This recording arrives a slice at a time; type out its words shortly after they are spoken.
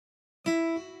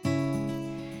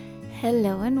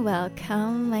Hello and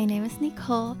welcome. My name is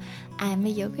Nicole. I'm a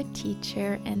yoga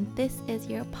teacher, and this is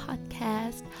your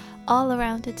podcast all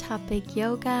around the topic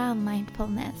yoga,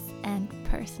 mindfulness, and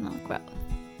personal growth.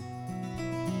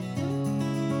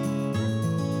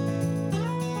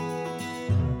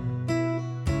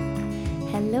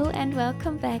 Hello and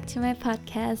welcome back to my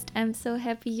podcast. I'm so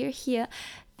happy you're here.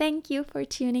 Thank you for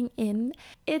tuning in.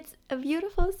 It's a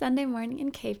beautiful Sunday morning in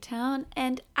Cape Town,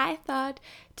 and I thought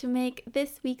to make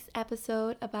this week's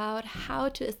episode about how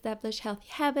to establish healthy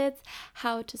habits,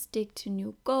 how to stick to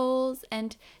new goals,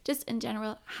 and just in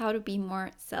general, how to be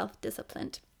more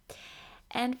self-disciplined.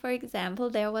 And for example,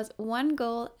 there was one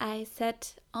goal I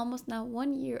set almost now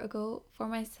 1 year ago for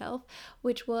myself,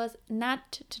 which was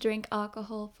not to drink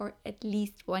alcohol for at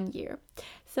least 1 year.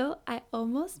 So I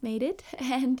almost made it.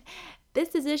 And this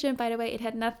decision, by the way, it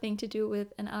had nothing to do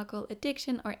with an alcohol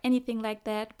addiction or anything like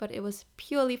that, but it was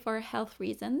purely for health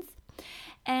reasons.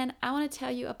 And I want to tell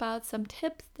you about some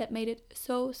tips that made it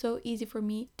so easy for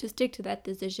me to stick to that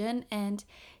decision. And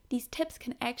these tips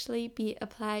can actually be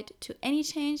applied to any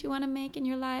change you want to make in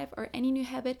your life or any new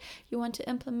habit you want to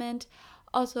implement.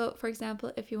 Also, for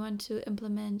example, if you want to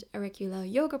implement a regular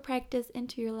yoga practice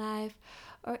into your life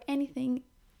or anything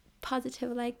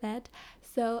positive like that.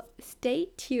 So stay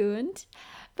tuned.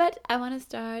 But I want to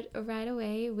start right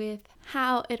away with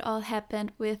how it all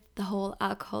happened with the whole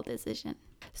alcohol decision.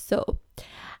 So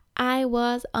I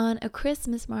was on a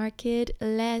Christmas market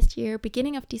last year,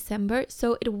 beginning of December.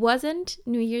 So it wasn't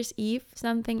New Year's Eve,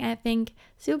 something I think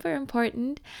super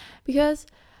important because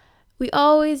we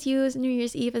always use New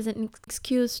Year's Eve as an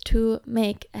excuse to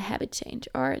make a habit change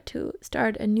or to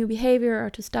start a new behavior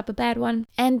or to stop a bad one.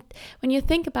 And when you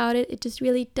think about it, it just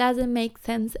really doesn't make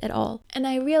sense at all. And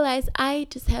I realize I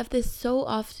just have this so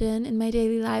often in my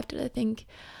daily life that I think,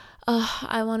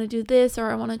 I want to do this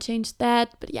or I want to change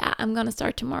that, but yeah, I'm going to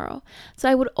start tomorrow. So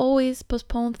I would always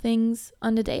postpone things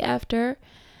on the day after.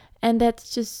 And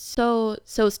that's just so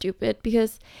stupid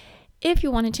because if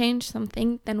you want to change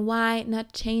something, then why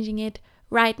not changing it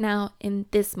right now in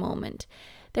this moment?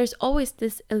 There's always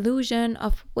this illusion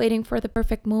of waiting for the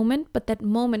perfect moment, but that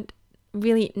moment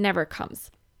really never comes.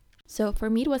 So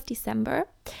for me, it was December.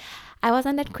 I was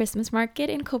on that Christmas market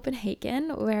in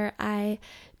Copenhagen where I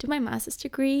do my master's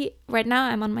degree. Right now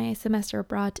I'm on my semester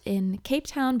abroad in Cape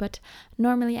Town, but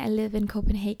normally I live in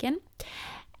Copenhagen.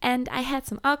 And I had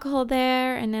some alcohol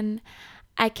there, and then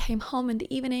I came home in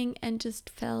the evening and just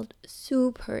felt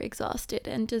super exhausted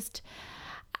and just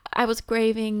I was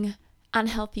craving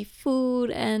unhealthy food.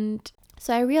 And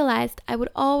so I realized I would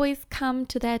always come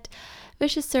to that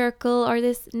vicious circle or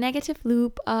this negative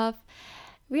loop of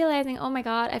realizing, oh my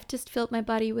God, I've just filled my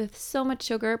body with so much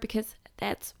sugar, because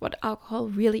that's what alcohol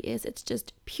really is. It's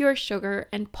just pure sugar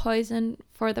and poison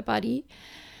for the body.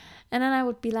 And then I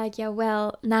would be like, yeah,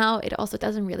 well, now it also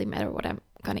doesn't really matter what I'm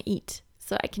gonna eat.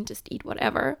 So I can just eat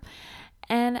whatever.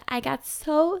 And I got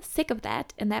so sick of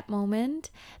that in that moment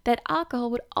that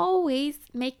alcohol would always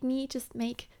make me just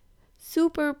make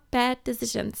super bad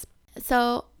decisions.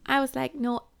 So I was like,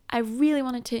 no, I really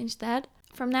want to change that.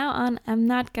 From now on, I'm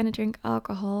not going to drink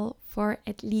alcohol for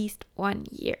at least 1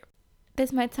 year.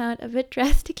 This might sound a bit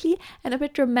drastically and a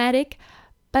bit dramatic,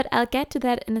 but I'll get to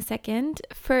that in a second.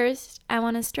 First, I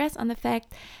want to stress on the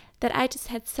fact that I just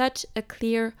had such a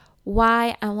clear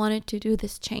why I wanted to do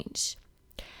this change.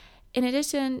 In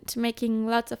addition to making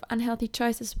lots of unhealthy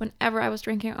choices whenever I was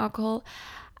drinking alcohol,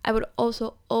 I would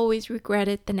also always regret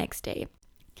it the next day.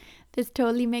 This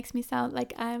totally makes me sound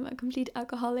like I'm a complete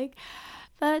alcoholic,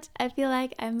 but I feel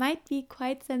like I might be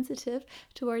quite sensitive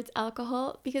towards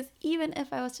alcohol, because even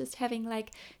if I was just having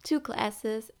like 2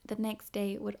 glasses, the next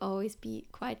day would always be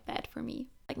quite bad for me.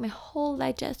 Like my whole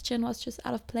digestion was just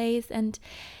out of place, and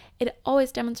it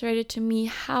always demonstrated to me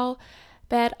how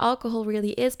bad alcohol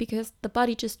really is, because the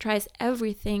body just tries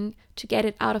everything to get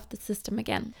it out of the system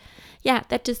again. Yeah,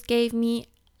 that just gave me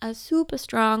a super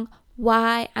strong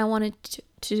why I wanted to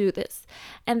do this.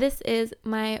 And this is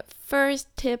my first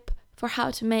tip for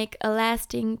how to make a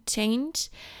lasting change,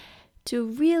 to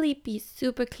really be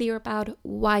super clear about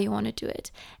why you want to do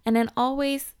it. And then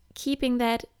always keeping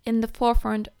that in the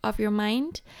forefront of your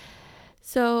mind.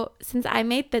 So since I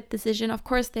made that decision, of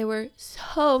course, there were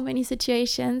so many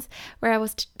situations where I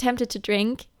was tempted to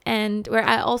drink and where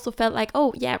I also felt like,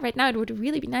 oh yeah, right now it would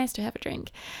really be nice to have a drink.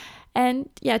 And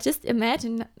yeah, just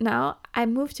imagine now I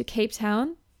moved to Cape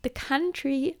Town, the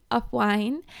country of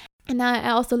wine. And now I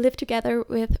also live together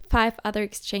with 5 other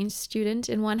exchange students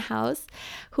in one house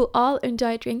who all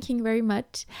enjoy drinking very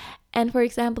much. And for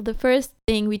example, the first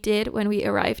thing we did when we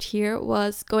arrived here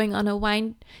was going on a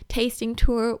wine tasting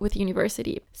tour with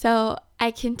university. So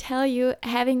I can tell you,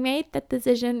 having made that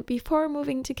decision before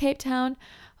moving to Cape Town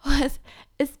was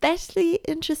especially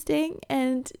interesting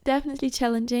and definitely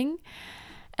challenging.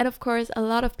 And of course, a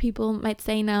lot of people might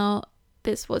say now,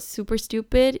 this was super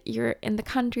stupid. You're in the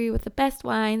country with the best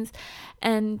wines,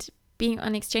 and being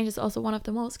on exchange is also one of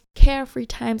the most carefree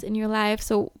times in your life.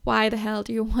 So why the hell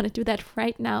do you want to do that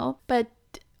right now? But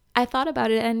I thought about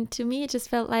it, and to me, it just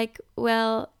felt like,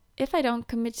 well, if I don't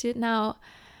commit to it now,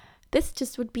 this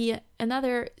just would be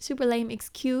another super lame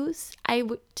excuse. I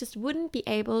wouldn't be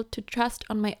able to trust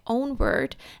on my own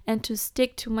word and to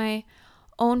stick to my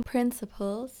own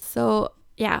principles. So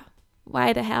yeah,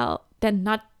 why the hell then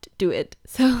not do it?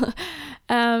 So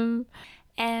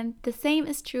and the same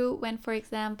is true when, for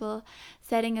example,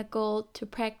 setting a goal to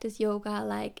practice yoga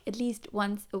like at least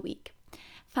once a week.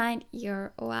 Find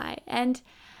your why, and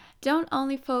don't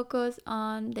only focus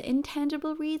on the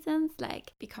intangible reasons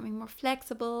like becoming more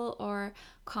flexible or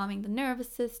calming the nervous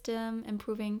system,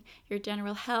 improving your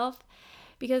general health,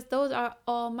 because those are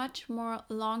all much more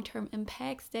long-term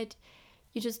impacts that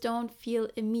you just don't feel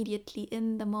immediately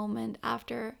in the moment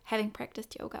after having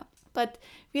practiced yoga. But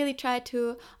really try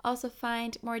to also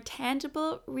find more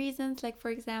tangible reasons, like, for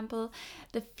example,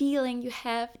 the feeling you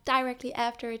have directly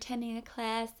after attending a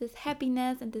class, this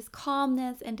happiness and this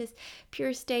calmness and this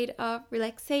pure state of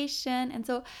relaxation. And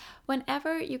so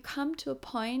whenever you come to a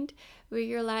point where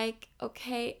you're like,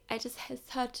 okay, I just had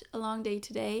such a long day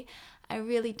today, I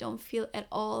really don't feel at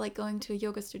all like going to a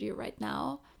yoga studio right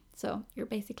now. So you're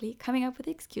basically coming up with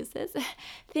excuses.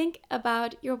 Think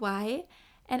about your why,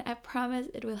 and I promise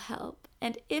it will help.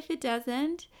 And if it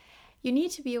doesn't, you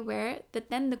need to be aware that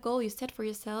then the goal you set for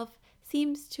yourself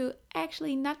seems to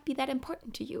actually not be that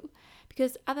important to you,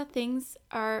 because other things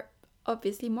are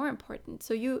obviously more important.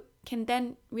 So you can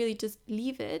then really just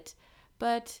leave it,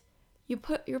 but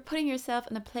you're putting yourself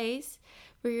in a place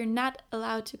where you're not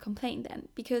allowed to complain then,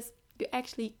 because you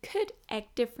actually could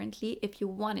act differently if you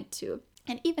wanted to.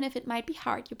 And even if it might be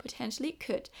hard, you potentially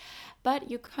could,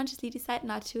 but you consciously decide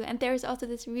not to. And there is also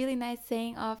this really nice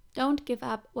saying of, don't give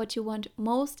up what you want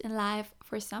most in life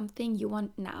for something you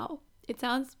want now. It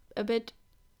sounds a bit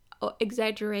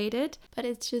exaggerated, but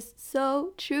it's just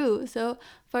so true. So,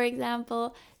 for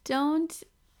example, don't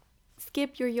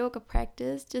skip your yoga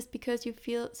practice just because you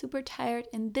feel super tired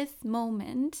in this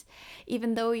moment,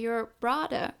 even though your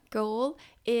broader goal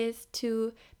is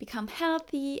to become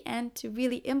healthy and to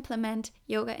really implement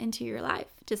yoga into your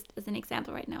life, just as an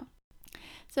example right now.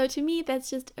 So to me, that's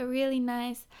just a really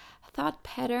nice thought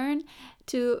pattern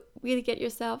to really get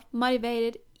yourself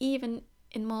motivated, even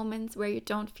in moments where you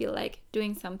don't feel like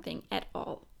doing something at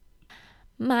all.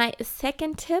 My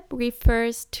second tip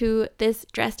refers to this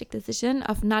drastic decision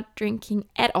of not drinking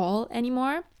at all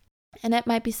anymore. And that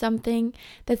might be something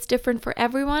that's different for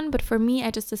everyone, but for me,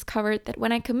 I just discovered that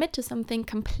when I commit to something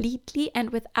completely and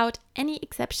without any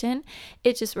exception,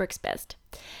 it just works best.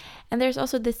 And there's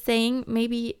also this saying,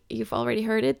 maybe you've already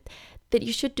heard it, that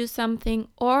you should do something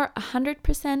or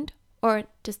 100% or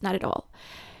just not at all.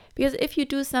 Because if you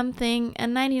do something at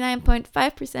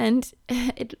 99.5%,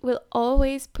 it will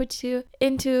always put you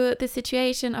into the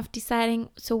situation of deciding,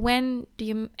 so when do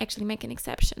you actually make an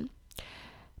exception?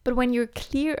 But when you're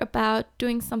clear about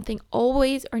doing something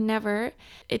always or never,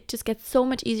 it just gets so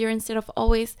much easier instead of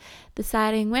always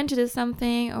deciding when to do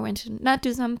something or when to not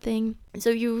do something.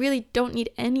 So you really don't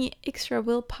need any extra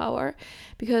willpower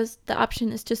because the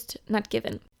option is just not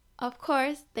given. Of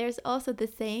course, there's also the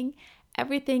saying,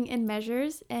 everything in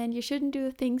measures, and you shouldn't do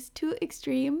things too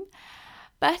extreme.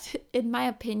 But in my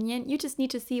opinion, you just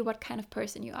need to see what kind of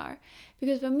person you are.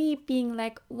 Because for me, being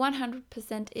like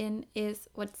 100% in is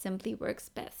what simply works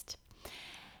best.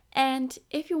 And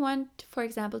if you want, for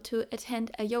example, to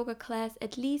attend a yoga class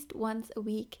at least once a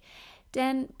week,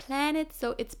 then plan it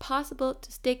so it's possible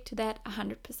to stick to that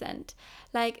 100%.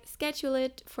 Like schedule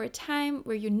it for a time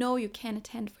where you know you can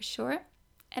attend for sure.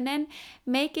 And then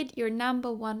make it your number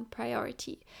one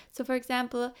priority. So for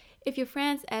example, if your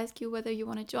friends ask you whether you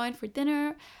want to join for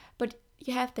dinner, but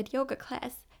you have that yoga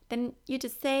class, then you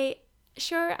just say,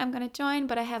 sure, I'm going to join,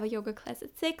 but I have a yoga class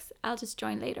at 6, I'll just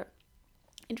join later.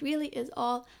 It really is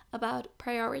all about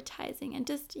prioritizing and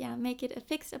just, make it a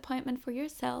fixed appointment for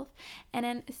yourself and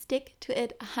then stick to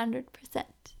it 100%.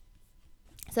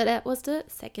 So that was the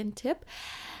second tip.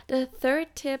 The third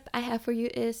tip I have for you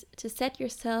is to set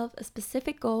yourself a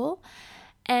specific goal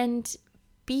and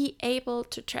be able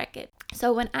to track it.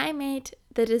 So when I made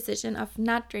the decision of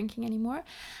not drinking anymore,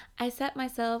 I set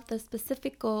myself the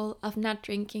specific goal of not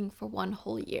drinking for 1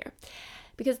 whole year,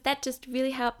 because that just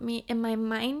really helped me in my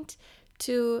mind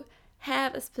to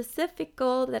have a specific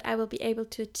goal that I will be able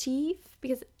to achieve.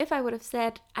 Because if I would have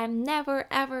said, I'm never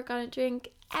ever gonna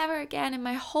drink ever again in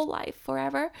my whole life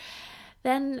forever,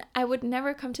 then I would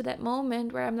never come to that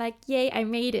moment where I'm like, yay, I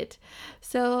made it.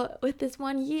 So with this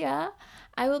 1 year,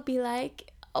 I will be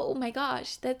like, oh my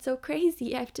gosh, that's so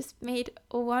crazy. I've just made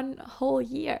 1 whole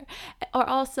year. Or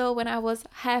also when I was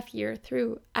half year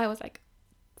through, I was like,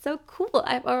 so cool,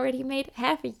 I've already made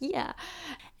half a year.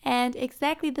 And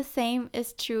exactly the same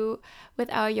is true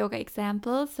with our yoga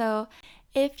example. So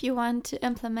if you want to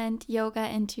implement yoga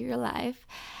into your life,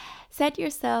 set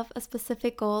yourself a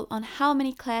specific goal on how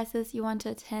many classes you want to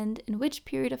attend in which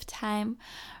period of time.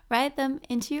 Write them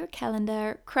into your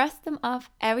calendar, cross them off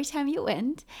every time you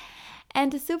went.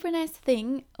 And the super nice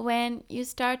thing when you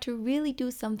start to really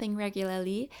do something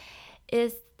regularly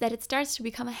is that it starts to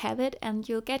become a habit, and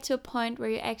you'll get to a point where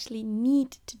you actually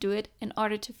need to do it in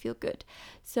order to feel good.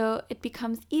 So it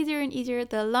becomes easier and easier.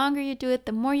 The longer you do it,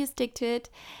 the more you stick to it,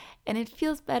 and it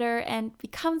feels better and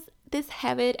becomes this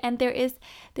habit. And there is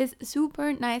this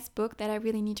super nice book that I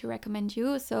really need to recommend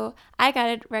you. So I got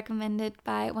it recommended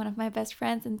by one of my best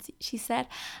friends, and she said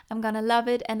I'm gonna love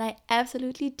it, and I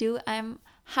absolutely do. I'm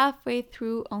halfway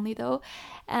through only though,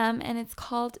 and it's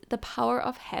called The Power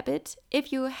of Habit.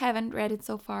 If you haven't read it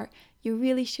so far, you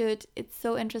really should. It's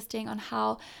so interesting on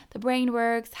how the brain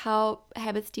works, how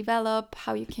habits develop,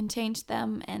 how you can change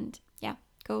them, and yeah,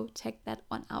 go check that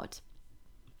one out.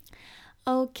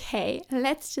 Okay,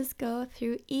 let's just go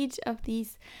through each of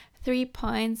these 3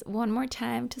 points one more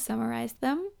time to summarize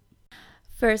them.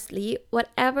 Firstly,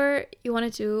 whatever you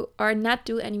want to do or not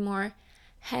do anymore,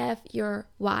 have your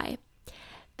why.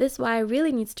 This why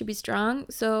really needs to be strong,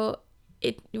 so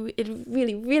it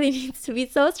really needs to be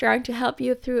so strong to help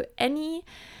you through any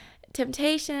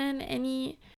temptation,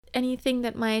 anything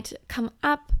that might come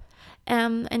up,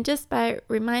 and just by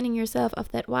reminding yourself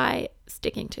of that why,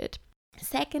 sticking to it.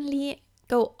 Secondly,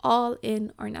 go all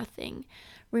in or nothing.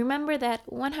 Remember that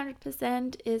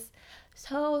 100% is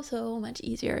so much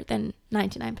easier than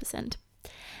 99%.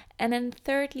 And then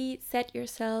thirdly, set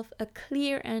yourself a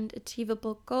clear and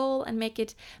achievable goal and make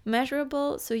it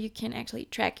measurable so you can actually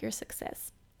track your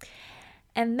success.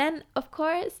 And then, of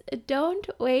course, don't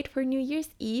wait for New Year's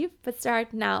Eve, but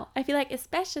start now. I feel like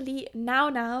especially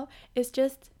now is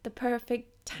just the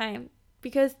perfect time.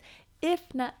 Because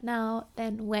if not now,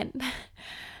 then when?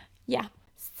 Yeah.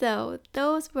 So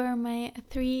those were my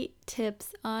 3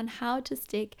 tips on how to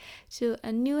stick to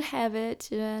a new habit,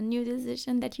 to a new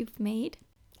decision that you've made.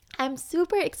 I'm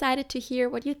super excited to hear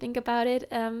what you think about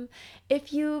it.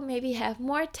 If you maybe have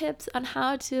more tips on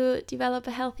how to develop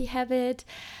a healthy habit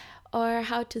or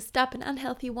how to stop an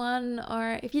unhealthy one,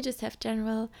 or if you just have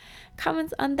general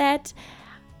comments on that,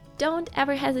 don't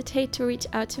ever hesitate to reach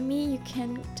out to me. You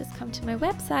can just come to my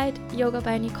website,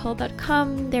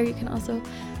 yogabynicole.com. There you can also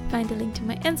find a link to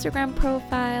my Instagram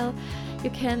profile. You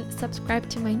can subscribe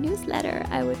to my newsletter.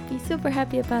 I would be super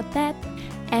happy about that.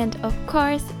 And of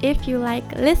course, if you like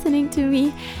listening to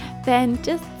me, then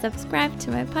just subscribe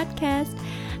to my podcast.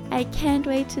 I can't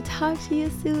wait to talk to you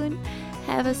soon.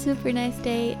 Have a super nice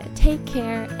day. Take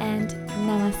care and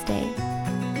namaste.